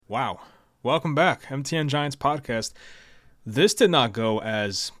Wow. Welcome back, MTN Giants podcast. This did not go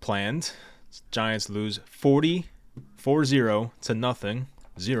as planned. Giants lose 40-0 to nothing,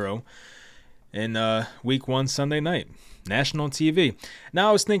 0, in week 1 Sunday night, national TV. Now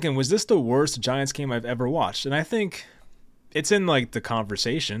I was thinking, was this the worst Giants game I've ever watched? And I think it's in like the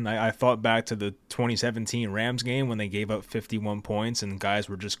conversation. I thought back to the 2017 Rams game when they gave up 51 points and guys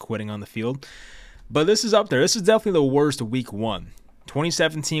were just quitting on the field. But this is up there. This is definitely the worst week 1.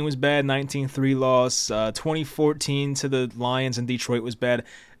 2017 was bad, 19-3 loss. 2014 to the Lions in Detroit was bad.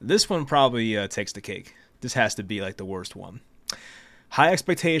 This one probably takes the cake. This has to be like the worst one. High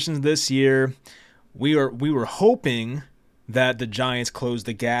expectations this year. We were hoping that the Giants closed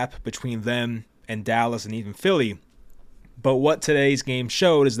the gap between them and Dallas and even Philly. But what today's game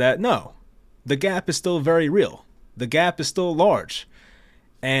showed is that no, the gap is still very real. The gap is still large.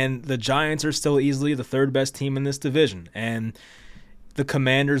 And the Giants are still easily the third best team in this division. And the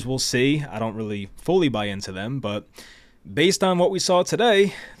Commanders, will see. I don't really fully buy into them, but based on what we saw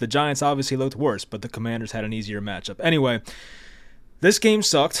today, the Giants obviously looked worse, but the Commanders had an easier matchup. Anyway, this game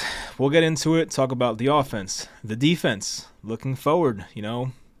sucked. We'll get into it, talk about the offense, the defense, looking forward,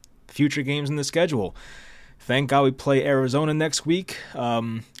 future games in the schedule. Thank God we play Arizona next week.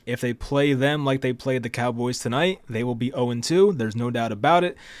 If they play them like they played the Cowboys tonight, they will be 0-2. There's no doubt about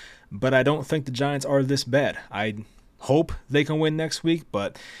it, but I don't think the Giants are this bad. I hope they can win next week,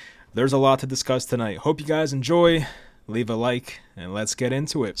 but there's a lot to discuss tonight. Hope you guys enjoy. Leave a like, and let's get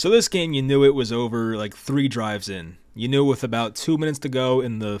into it. So this game, you knew it was over like 3 drives in. You knew with about 2 minutes to go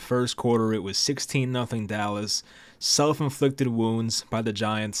in the first quarter, it was 16-0 Dallas. Self-inflicted wounds by the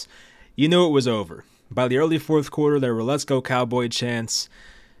Giants. You knew it was over. By the early fourth quarter, there were "Let's go Cowboy" chants.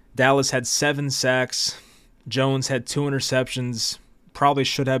 Dallas had 7 sacks. Jones had 2 interceptions. Probably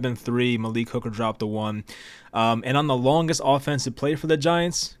should have been 3. Malik Hooker dropped the 1. And on the longest offensive play for the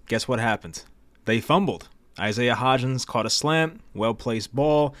Giants, guess what happened? They fumbled. Isaiah Hodgins caught a slant, well-placed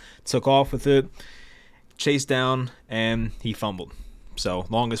ball, took off with it, chased down, and he fumbled. So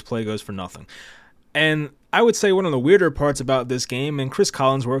longest play goes for nothing. And I would say one of the weirder parts about this game, and Chris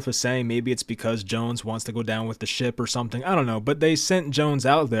Collinsworth was saying maybe it's because Jones wants to go down with the ship or something, I don't know, but they sent Jones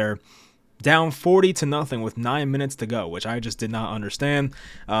out there down 40-0 with 9 minutes to go, which I just did not understand.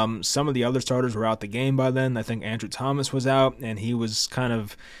 Some of the other starters were out the game by then. I think Andrew Thomas was out, and he was kind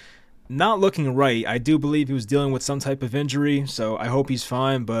of not looking right. I do believe he was dealing with some type of injury, so I hope he's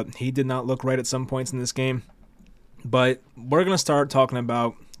fine, but he did not look right at some points in this game. But we're going to start talking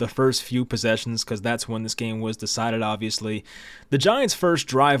about the first few possessions because that's when this game was decided, obviously. The Giants' first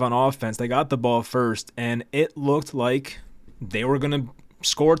drive on offense, they got the ball first, and it looked like they were going to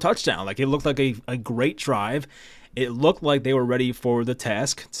score a touchdown. Like, it looked like a great drive. It looked like they were ready for the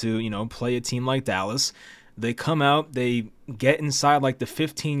task to, play a team like Dallas. They come out, they get inside like the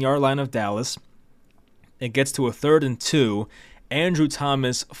 15-yard line of Dallas. It gets to a 3rd and 2. Andrew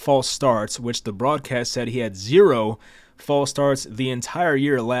Thomas false starts, which the broadcast said he had 0 false starts the entire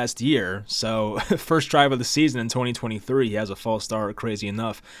year last year. So first drive of the season in 2023, he has a false start, crazy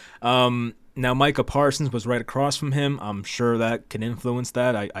enough. Now, Micah Parsons was right across from him. I'm sure that can influence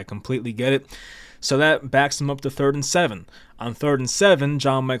that. I completely get it. So that backs him up to 3rd and 7. On 3rd and 7,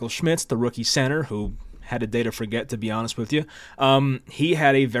 John Michael Schmitz, the rookie center, who had a day to forget, to be honest with you, he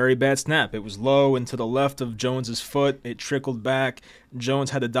had a very bad snap. It was low and to the left of Jones's foot. It trickled back. Jones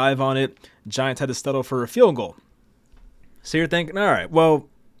had to dive on it. Giants had to settle for a field goal. So you're thinking, all right, well,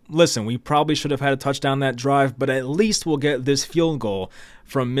 listen, we probably should have had a touchdown that drive, but at least we'll get this field goal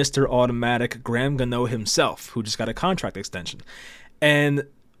from Mr. Automatic Graham Gano himself, who just got a contract extension. And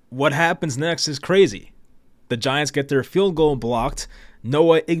what happens next is crazy. The Giants get their field goal blocked.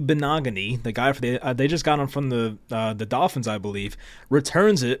 Noah Igbenogany, the guy they just got him from the Dolphins, I believe,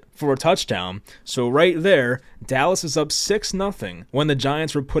 returns it for a touchdown. So right there, Dallas is up 6-0 when the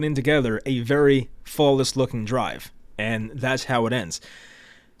Giants were putting together a very flawless-looking drive. And that's how it ends.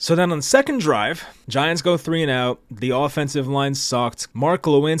 So then on the second drive, Giants go 3 and out. The offensive line sucked. Mark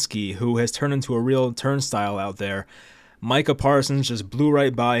Lewinsky, who has turned into a real turnstile out there, Micah Parsons just blew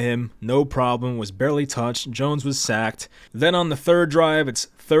right by him. No problem. Was barely touched. Jones was sacked. Then on the third drive, it's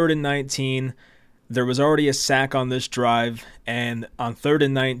 3rd and 19. There was already a sack on this drive. And on 3rd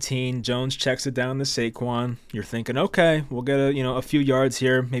and 19, Jones checks it down to Saquon. You're thinking, okay, we'll get a few yards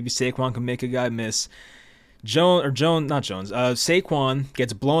here. Maybe Saquon can make a guy miss. Saquon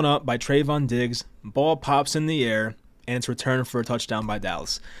gets blown up by Trayvon Diggs. Ball pops in the air, and it's returned for a touchdown by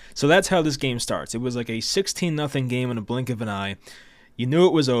Dallas. So that's how this game starts. It was like a 16-0 game in a blink of an eye. You knew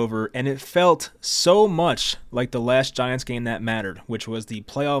it was over, and it felt so much like the last Giants game that mattered, which was the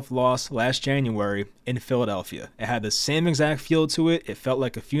playoff loss last January in Philadelphia. It had the same exact feel to it. It felt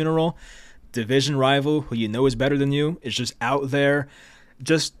like a funeral. Division rival, who you know is better than you, is just out there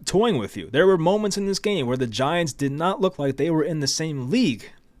just toying with you. There were moments in this game where the Giants did not look like they were in the same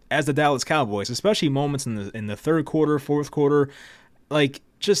league as the Dallas Cowboys, especially moments in the third quarter, fourth quarter, like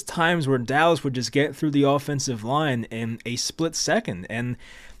just times where Dallas would just get through the offensive line in a split second. And,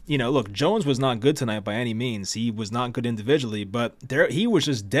 look, Jones was not good tonight by any means. He was not good individually, but he was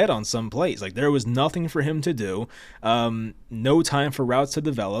just dead on some plays. Like, there was nothing for him to do, no time for routes to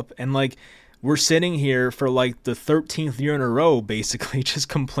develop, and, we're sitting here for the 13th year in a row, basically, just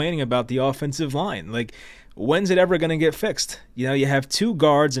complaining about the offensive line. Like, when's it ever going to get fixed? You have two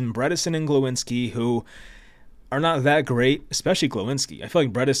guards in Bredesen and Glowinski who are not that great, especially Glowinski. I feel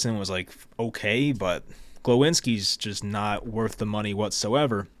like Bredesen was okay, but Glowinski's just not worth the money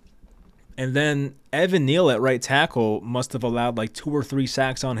whatsoever. And then Evan Neal at right tackle must have allowed 2 or 3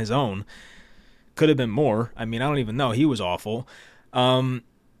 sacks on his own. Could have been more. I mean, I don't even know. He was awful.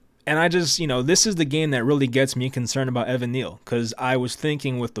 And I just, this is the game that really gets me concerned about Evan Neal, because I was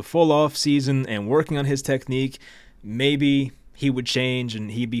thinking with the full off season and working on his technique, maybe he would change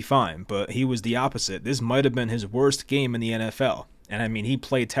and he'd be fine, but he was the opposite. This might have been his worst game in the NFL. And I mean, he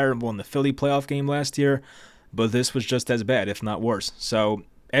played terrible in the Philly playoff game last year, but this was just as bad, if not worse. So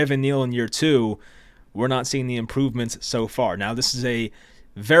Evan Neal in year 2, we're not seeing the improvements so far. Now, this is a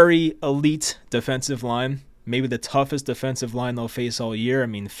very elite defensive line. Maybe the toughest defensive line they'll face all year. I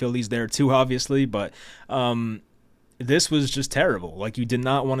mean, Philly's there too, obviously, but this was just terrible. You did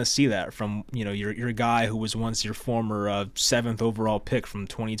not want to see that from, your guy who was once your former 7th overall pick from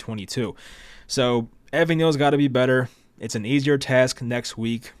 2022. So Evan Neal's got to be better. It's an easier task next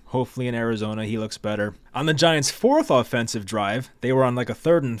week. Hopefully in Arizona he looks better. On the Giants' 4th offensive drive, they were on a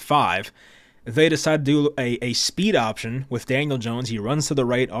 3rd and 5. They decided to do a speed option with Daniel Jones. He runs to the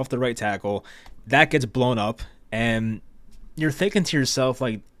right, off the right tackle. That gets blown up, and you're thinking to yourself,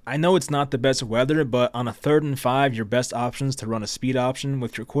 I know it's not the best weather, but on a 3rd and 5, your best option is to run a speed option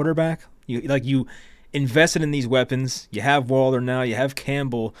with your quarterback. You invested in these weapons. You have Waller now. You have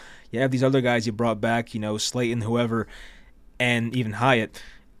Campbell. You have these other guys you brought back, Slayton, whoever, and even Hyatt.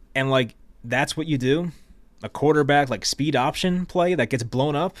 And, that's what you do? A quarterback, speed option play that gets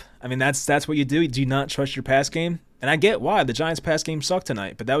blown up? I mean, that's what you do? Do you not trust your pass game? And I get why. The Giants' pass game sucked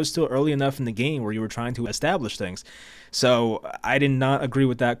tonight, but that was still early enough in the game where you were trying to establish things. So I did not agree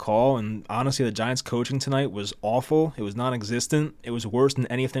with that call, and honestly, the Giants' coaching tonight was awful. It was non-existent. It was worse than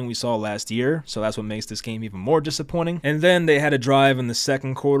anything we saw last year, so that's what makes this game even more disappointing. And then they had a drive in the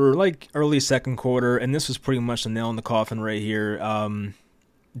second quarter, early second quarter, and this was pretty much the nail in the coffin right here.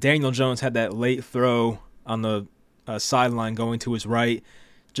 Daniel Jones had that late throw on the sideline going to his right,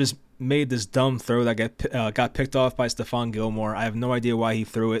 just made this dumb throw that got picked off by Stephon Gilmore. I have no idea why he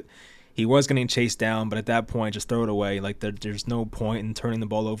threw it. He was getting chased down, but at that point, just throw it away. There's no point in turning the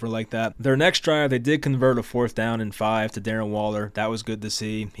ball over like that. Their next drive, they did convert a 4th down and 5 to Darren Waller. That was good to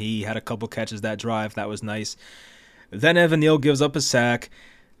see. He had a couple catches that drive. That was nice. Then Evan Neal gives up a sack.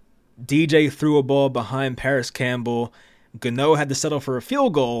 DJ threw a ball behind Paris Campbell. Gano had to settle for a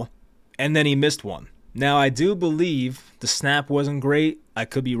field goal, and then he missed one. Now, I do believe the snap wasn't great. I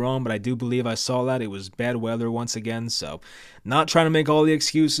could be wrong, but I do believe I saw that. It was bad weather once again, so not trying to make all the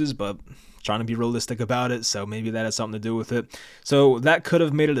excuses, but trying to be realistic about it, so maybe that has something to do with it. So that could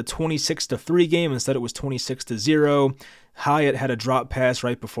have made it a 26-3 game. Instead, it was 26-0. Hyatt had a drop pass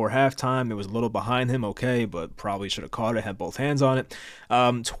right before halftime. It was a little behind him, okay, but probably should have caught it, had both hands on it.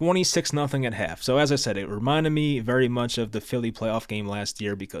 26-0 at half. So as I said, it reminded me very much of the Philly playoff game last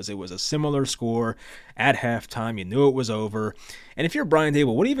year because it was a similar score at halftime. You knew it was over. And if you're Brian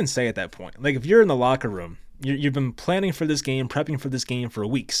Daboll, what do you even say at that point? If you're in the locker room, you've been planning for this game, prepping for this game for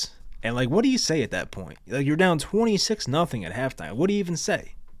weeks. And, what do you say at that point? You're down 26-0 at halftime. What do you even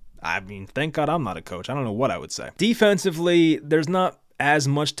say? I mean, thank God I'm not a coach. I don't know what I would say. Defensively, there's not as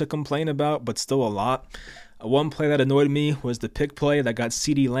much to complain about, but still a lot. One play that annoyed me was the pick play that got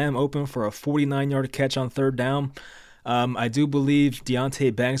CeeDee Lamb open for a 49-yard catch on 3rd down. I do believe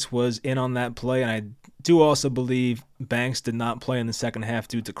Deonte Banks was in on that play, and I do also believe Banks did not play in the second half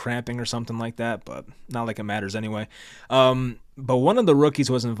due to cramping or something like that, but not like it matters anyway. But one of the rookies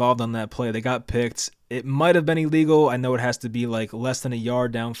was involved on that play. They got picked. It might have been illegal. I know it has to be like less than a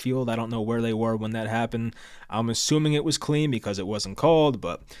yard downfield. I don't know where they were when that happened. I'm assuming it was clean because it wasn't called,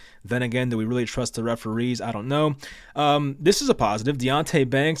 but then again, do we really trust the referees? I don't know. This is a positive. Deonte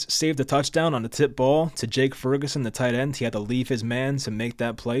Banks saved a touchdown on a tip ball to Jake Ferguson, the tight end. He had to leave his man to make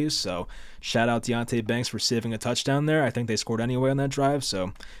that play, so shout out Deonte Banks for saving a touchdown there. I think they scored anyway on that drive,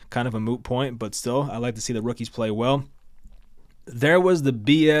 so kind of a moot point, but still, I like to see the rookies play well. There was the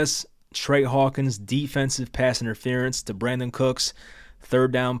BS Trey Hawkins defensive pass interference to Brandon Cooks,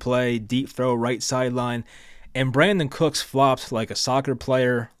 third down play, deep throw, right sideline. And Brandon Cooks flopped like a soccer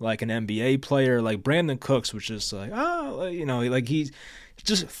player, like an NBA player. Like Brandon Cooks was just like, like he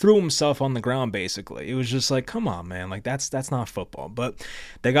just threw himself on the ground basically. It was just like, come on, man, like that's not football. But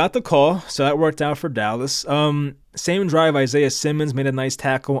they got the call, so that worked out for Dallas. Same drive, Isaiah Simmons made a nice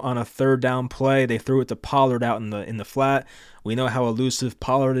tackle on a third down play. They threw it to Pollard out in the flat. We know how elusive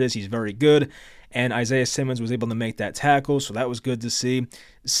Pollard is. He's very good. And Isaiah Simmons was able to make that tackle, so that was good to see.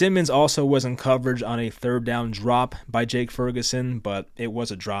 Simmons also was in coverage on a third down drop by Jake Ferguson, but it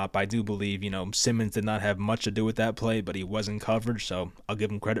was a drop. I do believe, Simmons did not have much to do with that play, but he was in coverage, so I'll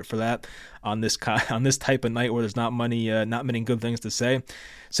give him credit for that on this type of night where there's not many good things to say.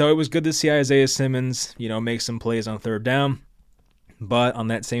 So it was good to see Isaiah Simmons, make some plays on third down. But on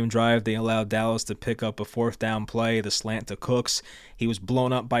that same drive, they allowed Dallas to pick up a fourth down play, the slant to Cooks. He was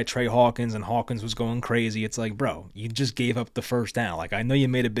blown up by Trey Hawkins, and Hawkins was going crazy. It's like, bro, you just gave up the first down. Like, I know you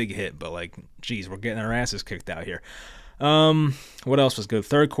made a big hit, but, like, geez, we're getting our asses kicked out here. What else was good?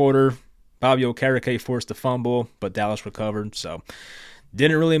 Third quarter, Bobby Okereke forced a fumble, but Dallas recovered, so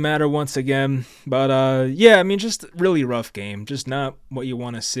didn't really matter once again. But, just really rough game. Just not what you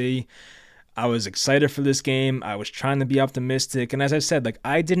want to see. I was excited for this game. I was trying to be optimistic. And as I said,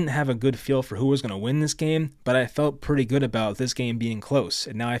 I didn't have a good feel for who was going to win this game, but I felt pretty good about this game being close.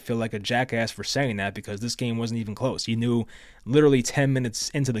 And now I feel like a jackass for saying that because this game wasn't even close. You knew literally 10 minutes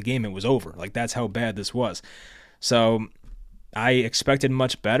into the game it was over. That's how bad this was. So I expected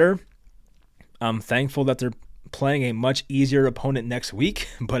much better. I'm thankful that they're playing a much easier opponent next week,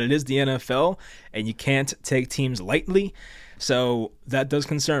 but it is the NFL, and you can't take teams lightly. So that does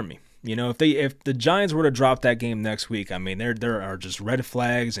concern me. If the Giants were to drop that game next week, there are just red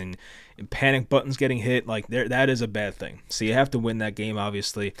flags and panic buttons getting hit. That is a bad thing. So you have to win that game,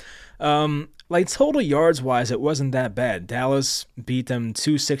 obviously. Total yards wise, it wasn't that bad. Dallas beat them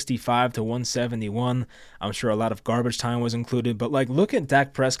 265 to 171. I'm sure a lot of garbage time was included, but look at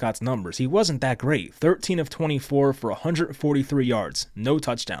Dak Prescott's numbers. He wasn't that great. 13 of 24 for 143 yards, no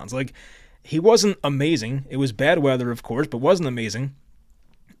touchdowns. He wasn't amazing. It was bad weather, of course, but wasn't amazing.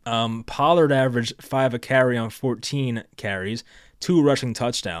 Pollard averaged 5 a carry on 14 carries, 2 rushing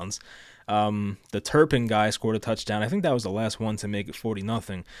touchdowns. The Turpin guy scored a touchdown. I think that was the last one to make it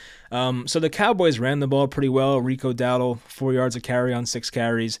 40-0. So the Cowboys ran the ball pretty well. Rico Dowdle, 4 yards a carry on 6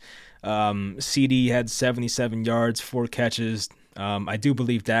 carries. CD had 77 yards, 4 catches. I do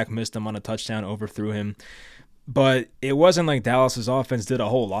believe Dak missed him on a touchdown, overthrew him. But it wasn't like Dallas's offense did a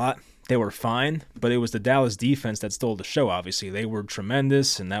whole lot. They were fine, but it was the Dallas defense that stole the show, obviously. They were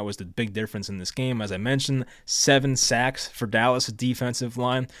tremendous, and that was the big difference in this game. As I mentioned, 7 sacks for Dallas' defensive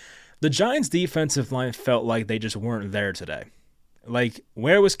line. The Giants' defensive line felt like they just weren't there today.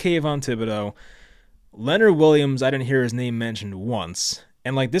 Where was Kayvon Thibodeau? Leonard Williams, I didn't hear his name mentioned once.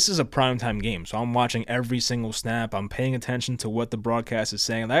 And, this is a primetime game, so I'm watching every single snap. I'm paying attention to what the broadcast is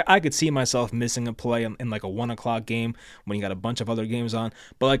saying. I could see myself missing a play in a 1 o'clock game when you got a bunch of other games on.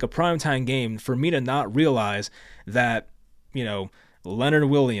 But, a primetime game, for me to not realize that, Leonard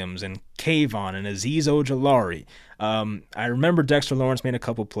Williams and Kayvon and Azeez Ojulari. I remember Dexter Lawrence made a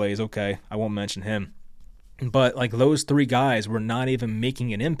couple plays. Okay, I won't mention him. But, those 3 guys were not even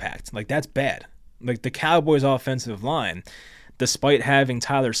making an impact. That's bad. The Cowboys' offensive line, despite having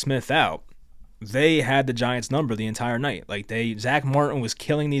Tyler Smith out, they had the Giants' number the entire night. Zach Martin was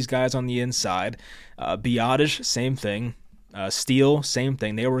killing these guys on the inside. Biotish, same thing. Steele, same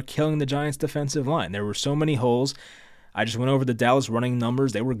thing. They were killing the Giants' defensive line. There were so many holes. I just went over the Dallas running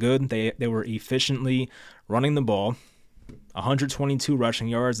numbers. They were good. They were efficiently running the ball. 122 rushing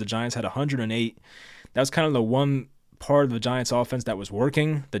yards. The Giants had 108. That was kind of the one part of the Giants offense that was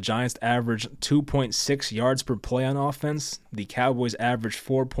working. The Giants averaged 2.6 yards per play on offense. The Cowboys averaged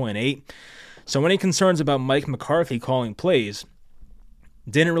 4.8. So any concerns about Mike McCarthy calling plays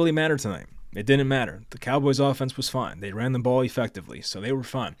didn't really matter tonight. It didn't matter. The Cowboys offense was fine. They ran the ball effectively, so they were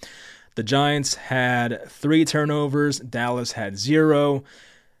fine. The Giants had 3 turnovers. Dallas had 0.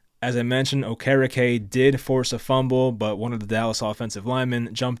 As I mentioned, Okereke did force a fumble, but one of the Dallas offensive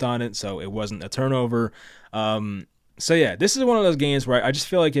linemen jumped on it, so it wasn't a turnover. So yeah, this is one of those games where I just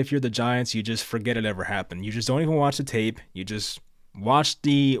feel like if you're the Giants, you just forget it ever happened. You just don't even watch the tape. You just watch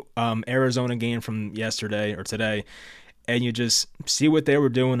the Arizona game from yesterday or today, and you just see what they were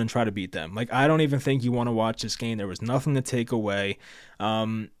doing and try to beat them. Like, I don't even think you want to watch this game. There was nothing to take away.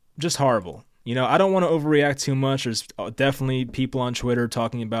 Just horrible. I don't want to overreact too much. There's definitely people on Twitter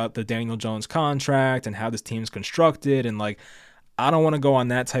talking about the Daniel Jones contract and how this team's constructed, and like, I don't want to go on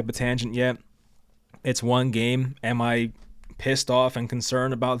that type of tangent yet. It's one game. Am I pissed off and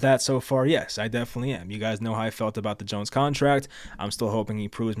concerned about that so far? Yes, I definitely am. You guys know how I felt about the Jones contract. I'm still hoping he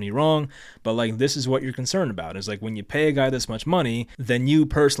proves me wrong, but like, this is what you're concerned about. Is like, when you pay a guy this much money, then you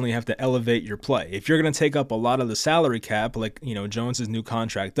personally have to elevate your play. If you're going to take up a lot of the salary cap, like, Jones's new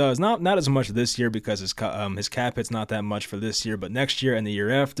contract does, not as much this year because his cap hit's not that much for this year, but next year and the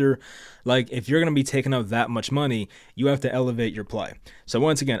year after, like, if you're going to be taking up that much money, you have to elevate your play. So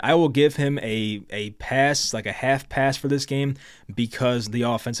once again, I will give him a pass, like a half pass for this game, because the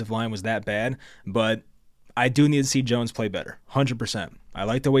offensive line was that bad, but I do need to see Jones play better, 100%. I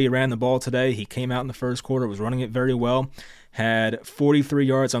like the way he ran the ball today. He came out in the first quarter, was running it very well, had 43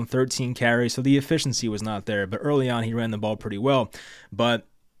 yards on 13 carries, so the efficiency was not there, but early on he ran the ball pretty well. But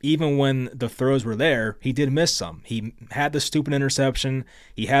even when the throws were there, he did miss some. He had the stupid interception.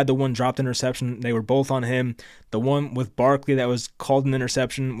 He had the one dropped interception. They were both on him. The one with Barkley that was called an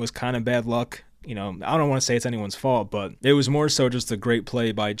interception was kind of bad luck. I don't want to say it's anyone's fault, but it was more so just a great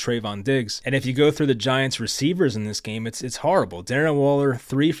play by Trayvon Diggs. And if you go through the Giants receivers in this game, it's horrible. Darren Waller,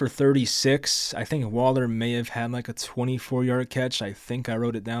 3 for 36. I think Waller may have had like a 24-yard catch. I think I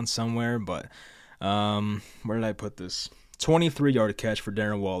wrote it down somewhere, but where did I put this? 23-yard catch for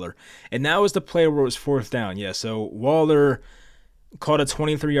Darren Waller. And that was the play where it was fourth down. Yeah, so Waller caught a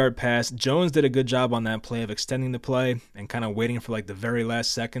 23-yard pass. Jones did a good job on that play of extending the play and kind of waiting for like the very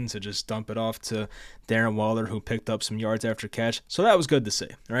last second to just dump it off to Darren Waller, who picked up some yards after catch. So that was good to see.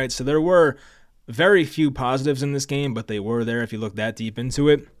 All right, so there were very few positives in this game, but they were there if you look that deep into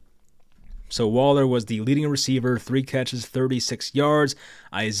it. So Waller was the leading receiver, 3 catches, 36 yards.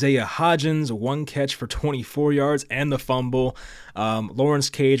 Isaiah Hodgins, 1 catch for 24 yards and the fumble. Lawrence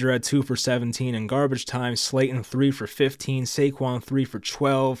Cager had 2 for 17 in garbage time. Slayton, 3 for 15. Saquon, 3 for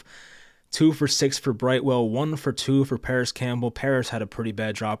 12. 2 for 6 for Brightwell. 1 for 2 for Paris Campbell. Paris had a pretty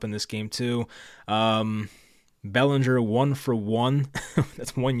bad drop in this game too. Bellinger, 1 for 1.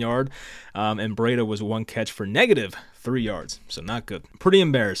 That's 1 yard. And Breda was 1 catch for negative 3 yards. So not good. Pretty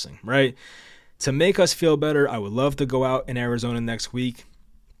embarrassing, right? To make us feel better, I would love to go out in Arizona next week,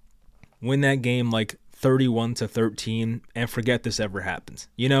 win that game like 31-13, and forget this ever happened.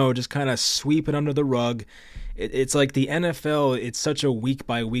 Just kind of sweep it under the rug. It's like the NFL, it's such a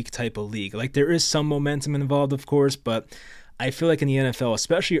week-by-week type of league. Like, there is some momentum involved, of course, but I feel like in the NFL,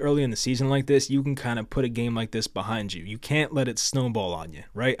 especially early in the season like this, you can kind of put a game like this behind you. You can't let it snowball on you,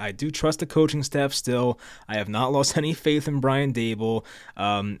 right? I do trust the coaching staff still. I have not lost any faith in Brian Dable.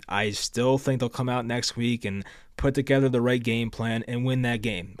 I still think they'll come out next week and put together the right game plan and win that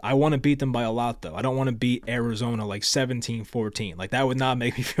game. I want to beat them by a lot, though. I don't want to beat Arizona like 17-14. Like, that would not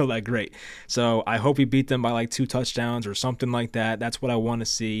make me feel that great. So I hope we beat them by like 2 touchdowns or something like that. That's what I want to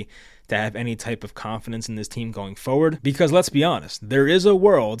see to have any type of confidence in this team going forward. Because let's be honest, there is a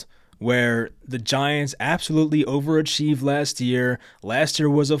world where the Giants absolutely overachieved last year. Last year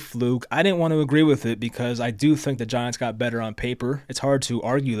was a fluke. I didn't want to agree with it because I do think the Giants got better on paper. It's hard to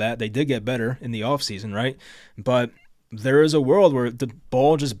argue that. They did get better in the offseason, right? But there is a world where the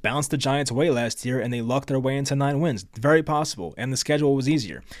ball just bounced the Giants' way last year and they lucked their way into 9 wins. Very possible. And the schedule was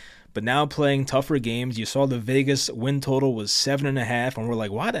easier. But now playing tougher games, you saw the Vegas win total was 7.5, and we're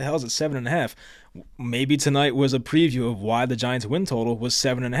like, why the hell is it 7.5? Maybe tonight was a preview of why the Giants win total was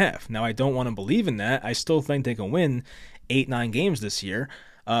 7.5. Now, I don't want to believe in that. I still think they can win 8-9 games this year.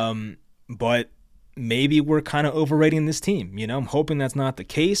 But maybe we're kind of overrating this team. I'm hoping that's not the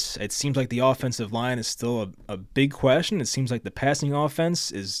case. It seems like the offensive line is still a big question. It seems like the passing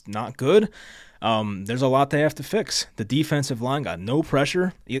offense is not good. There's a lot they have to fix. The defensive line got no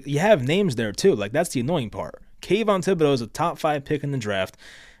pressure. You have names there too. Like, that's the annoying part. Kayvon Thibodeau is a top 5 pick in the draft.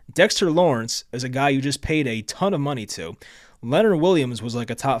 Dexter Lawrence is a guy you just paid a ton of money to. Leonard Williams was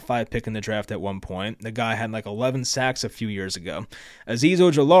like a top 5 pick in the draft at one point. The guy had like 11 sacks a few years ago. Azeez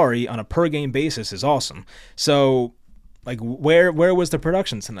Ojulari on a per game basis is awesome. So, like, where was the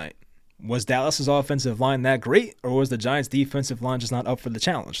production tonight? Was Dallas's offensive line that great, or was the Giants' defensive line just not up for the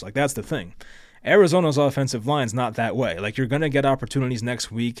challenge? Like, that's the thing. Arizona's offensive line's not that way. Like, you're going to get opportunities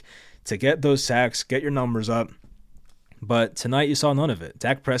next week to get those sacks, get your numbers up. But tonight you saw none of it.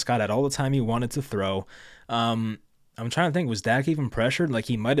 Dak Prescott had all the time he wanted to throw. I'm trying to think, was Dak even pressured? Like,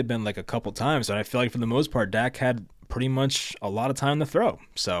 he might have been like a couple times, but I feel like for the most part, Dak had pretty much a lot of time to throw.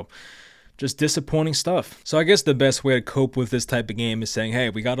 So just disappointing stuff. So I guess the best way to cope with this type of game is saying,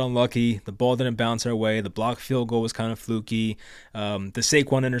 hey, we got unlucky. The ball didn't bounce our way. The blocked field goal was kind of fluky. The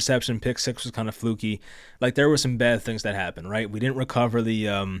Saquon interception, pick six, was kind of fluky. Like, there were some bad things that happened, right? We didn't recover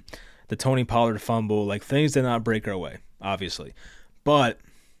the Tony Pollard fumble. Like, things did not break our way, obviously. But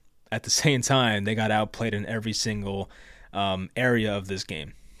at the same time, they got outplayed in every single area of this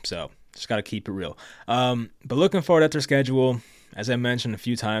game. So just got to keep it real. But looking forward at their schedule. As I mentioned a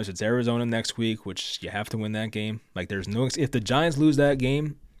few times, it's Arizona next week, which you have to win that game. Like, there's no, if the Giants lose that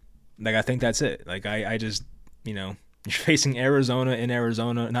game, like, I think that's it. Like, I just, you're facing you're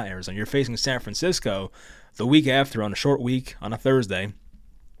facing San Francisco the week after on a short week on a Thursday.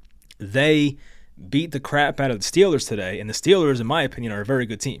 They beat the crap out of the Steelers today, and the Steelers, in my opinion, are a very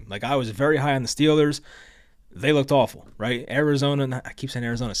good team. Like, I was very high on the Steelers. They looked awful, right?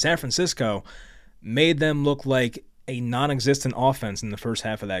 San Francisco made them look like a non-existent offense in the first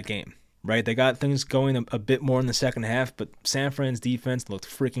half of that game, right? They got things going a bit more in the second half, but San Fran's defense looked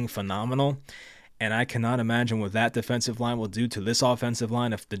freaking phenomenal, and I cannot imagine what that defensive line will do to this offensive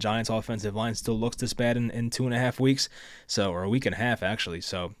line if the Giants' offensive line still looks this bad in 2.5 weeks, or a week and a half, actually.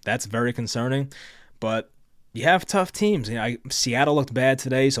 So that's very concerning, but you have tough teams. Seattle looked bad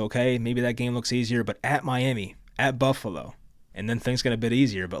today, so okay, maybe that game looks easier, but at Miami, at Buffalo, and then things get a bit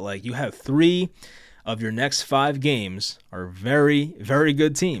easier, but like, you have 3 of your next 5 games are very, very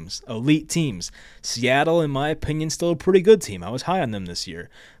good teams, elite teams. Seattle, in my opinion, still a pretty good team. I was high on them this year.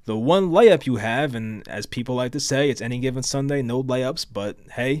 The one layup you have, and as people like to say, it's any given Sunday, no layups, but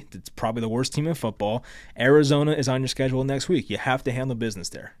hey, it's probably the worst team in football. Arizona is on your schedule next week. You have to handle business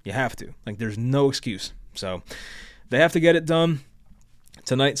there. You have to. Like, there's no excuse. So they have to get it done.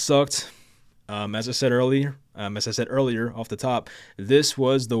 Tonight sucked. As I said earlier off the top, this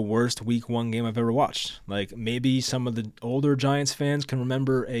was the worst Week 1 game I've ever watched. Like, maybe some of the older Giants fans can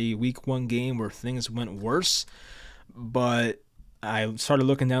remember a Week 1 game where things went worse, but I started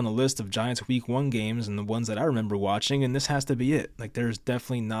looking down the list of Giants Week 1 games and the ones that I remember watching, and this has to be it. Like, there's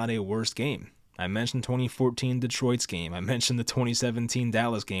definitely not a worse game. I mentioned 2014 Detroit's game. I mentioned the 2017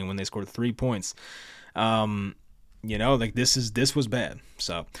 Dallas game when they scored 3 points. This was bad.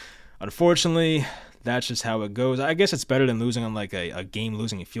 So, unfortunately, that's just how it goes. I guess it's better than losing on like a game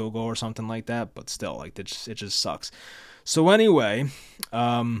losing a field goal or something like that, but still, like, it just sucks. So anyway,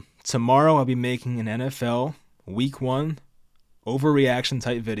 tomorrow I'll be making an NFL Week 1 overreaction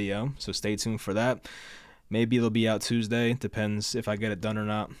type video, so stay tuned for that. Maybe it'll be out Tuesday, depends if I get it done or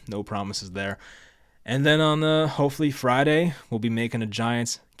not. No promises there. And then on hopefully Friday, we'll be making a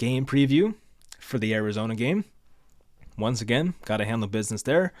Giants game preview for the Arizona game. Once again, got to handle business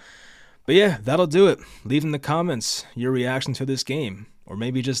there. But yeah, that'll do it. Leave in the comments your reaction to this game. Or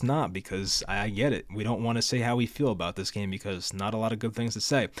maybe just not, because I get it. We don't want to say how we feel about this game because not a lot of good things to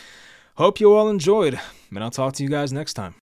say. Hope you all enjoyed, and I'll talk to you guys next time.